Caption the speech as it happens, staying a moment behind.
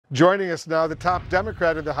Joining us now, the top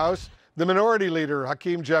Democrat in the House, the Minority Leader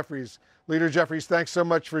Hakeem Jeffries. Leader Jeffries, thanks so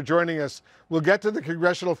much for joining us. We'll get to the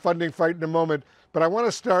congressional funding fight in a moment, but I want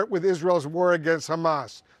to start with Israel's war against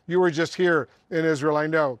Hamas. You were just here in Israel, I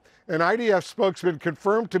know. An IDF spokesman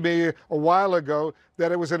confirmed to me a while ago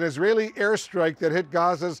that it was an Israeli airstrike that hit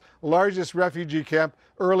Gaza's largest refugee camp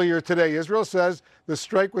earlier today. Israel says the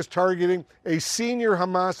strike was targeting a senior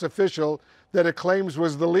Hamas official that it claims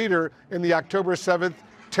was the leader in the October 7th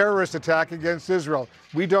terrorist attack against Israel.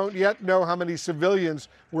 We don't yet know how many civilians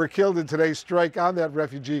were killed in today's strike on that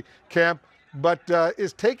refugee camp, but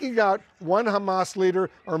is taking out one Hamas leader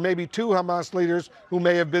or maybe two Hamas leaders who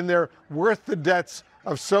may have been there worth the deaths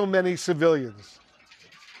of so many civilians?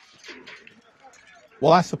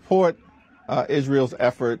 Well, I support Israel's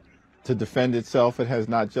effort to defend itself. It has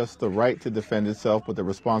not just the right to defend itself, but the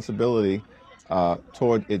responsibility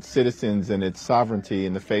toward its citizens and its sovereignty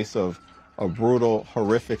in the face of a brutal,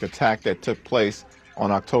 horrific attack that took place on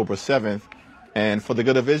October 7th. And for the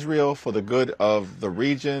good of Israel, for the good of the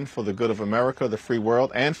region, for the good of America, the free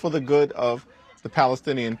world, and for the good of the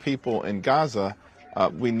Palestinian people in Gaza,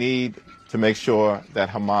 we need to make sure that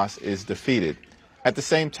Hamas is defeated. At the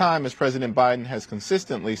same time, as President Biden has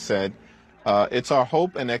consistently said, it's our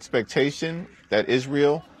hope and expectation that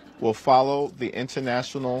Israel will follow the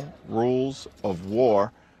international rules of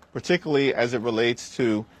war, particularly as it relates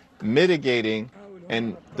to mitigating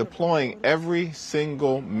and deploying every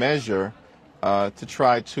single measure to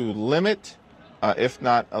try to limit, if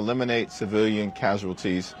not eliminate, civilian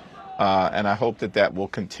casualties. And I hope that that will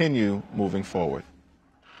continue moving forward.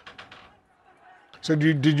 So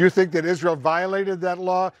did you think that Israel violated that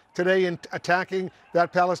law today in attacking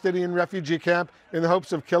that Palestinian refugee camp in the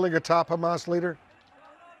hopes of killing a top Hamas leader?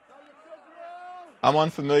 I'm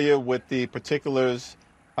unfamiliar with the particulars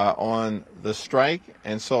on the strike,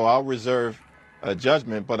 and so I'll reserve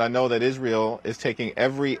judgment, but I know that Israel is taking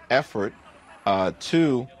every effort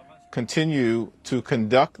to continue to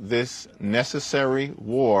conduct this necessary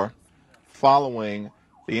war following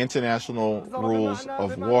the international rules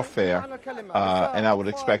of warfare, and I would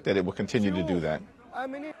expect that it will continue to do that.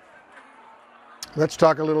 Let's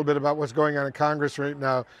talk a little bit about what's going on in Congress right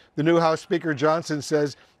now. The new House Speaker Johnson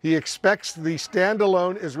says he expects the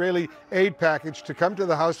standalone Israeli aid package to come to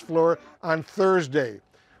the House floor on Thursday.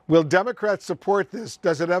 Will Democrats support this?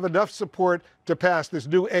 Does it have enough support to pass this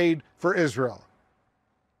new aid for Israel?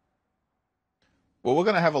 Well, we're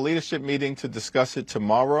going to have a leadership meeting to discuss it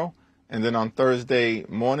tomorrow, and then on Thursday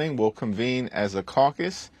morning we'll convene as a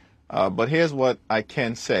caucus. But here's what I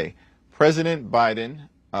can say. President Biden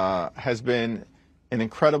has been an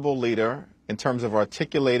incredible leader in terms of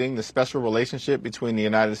articulating the special relationship between the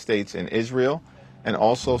United States and Israel, and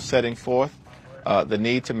also setting forth the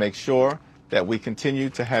need to make sure that we continue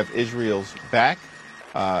to have Israel's back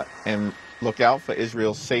and look out for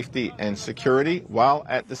Israel's safety and security, while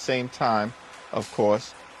at the same time, of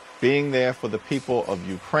course, being there for the people of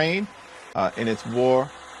Ukraine in its war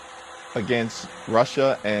against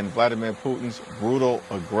Russia and Vladimir Putin's brutal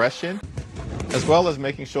aggression, as well as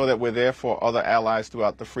making sure that we're there for other allies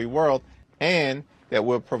throughout the free world, and that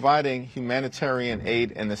we're providing humanitarian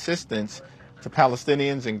aid and assistance to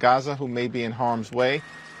Palestinians in Gaza who may be in harm's way,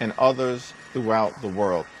 and others throughout the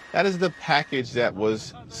world. That is the package that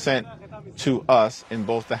was sent to us in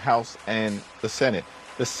both the House and the Senate.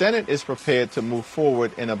 The Senate is prepared to move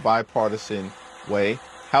forward in a bipartisan way.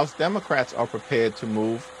 House Democrats are prepared to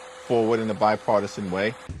move forward in a bipartisan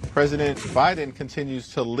way. President Biden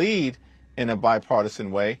continues to lead in a bipartisan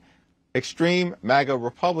way. Extreme MAGA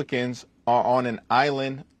Republicans are on an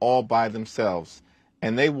island all by themselves,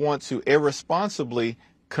 and they want to irresponsibly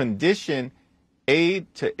condition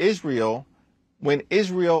aid to Israel when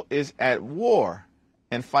Israel is at war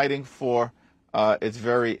and fighting for its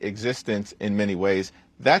very existence in many ways.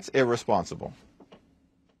 That's irresponsible.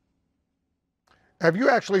 Have you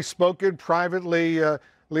actually spoken privately,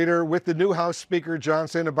 Leader, with the new House Speaker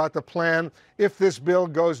Johnson about the plan if this bill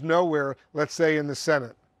goes nowhere, let's say in the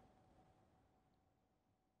Senate?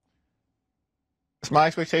 It's my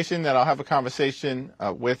expectation that I'll have a conversation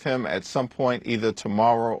with him at some point, either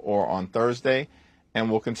tomorrow or on Thursday, and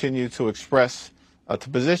we'll continue to express to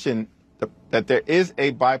position that there is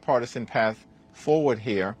a bipartisan path forward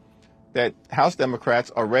here, that House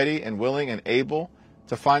Democrats are ready and willing and able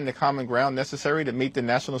to find the common ground necessary to meet the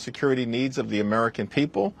national security needs of the American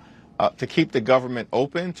people, to keep the government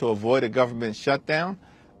open, to avoid a government shutdown,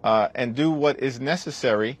 and do what is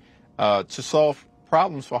necessary to solve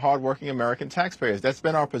problems for hardworking American taxpayers. That's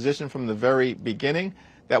been our position from the very beginning.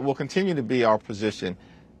 That will continue to be our position.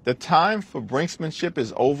 The time for brinksmanship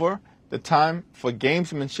is over. The time for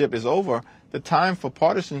gamesmanship is over. The time for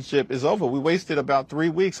partisanship is over. We wasted about 3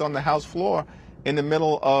 weeks on the House floor in the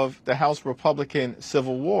middle of the House Republican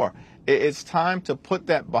Civil War. It's time to put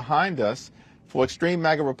that behind us for extreme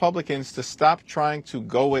MAGA Republicans to stop trying to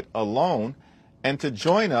go it alone and to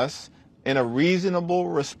join us in a reasonable,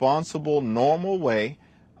 responsible, normal way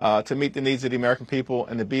to meet the needs of the American people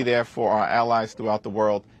and to be there for our allies throughout the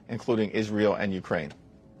world, including Israel and Ukraine.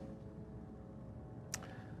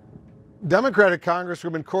 Democratic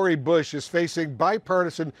Congresswoman Cori Bush is facing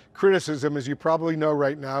bipartisan criticism, as you probably know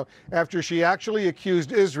right now, after she actually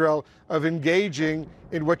accused Israel of engaging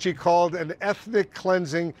in what she called an ethnic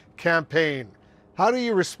cleansing campaign. How do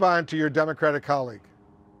you respond to your Democratic colleague?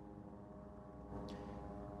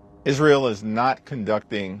 Israel is not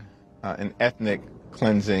conducting an ethnic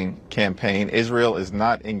cleansing campaign. Israel is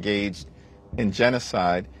not engaged in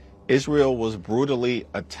genocide. Israel was brutally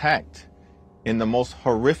attacked in the most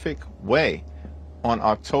horrific way on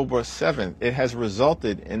October 7th. It has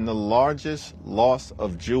resulted in the largest loss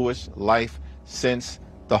of Jewish life since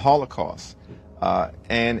the Holocaust.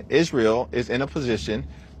 And Israel is in a position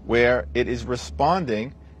where it is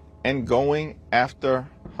responding and going after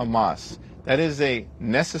Hamas. That is a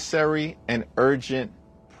necessary and urgent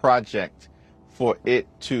project for it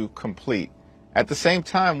to complete. At the same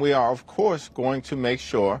time, we are, of course, going to make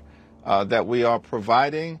sure that we are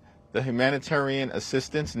providing the humanitarian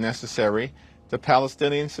assistance necessary to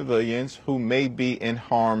Palestinian civilians who may be in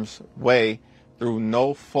harm's way through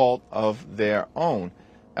no fault of their own.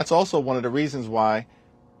 That's also one of the reasons why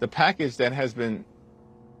the package that has been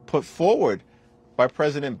put forward by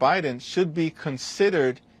President Biden should be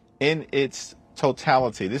considered in its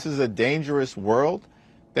totality. This is a dangerous world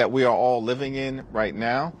that we are all living in right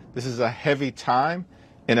now. This is a heavy time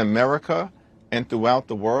in America and throughout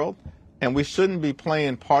the world. And we shouldn't be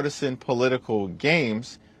playing partisan political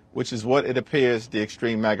games, which is what it appears the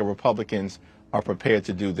extreme MAGA Republicans are prepared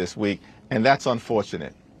to do this week. And that's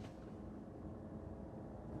unfortunate.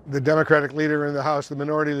 The Democratic leader in the House, the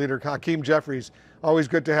Minority Leader, Hakeem Jeffries, always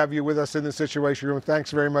good to have you with us in the Situation Room.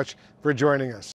 Thanks very much for joining us.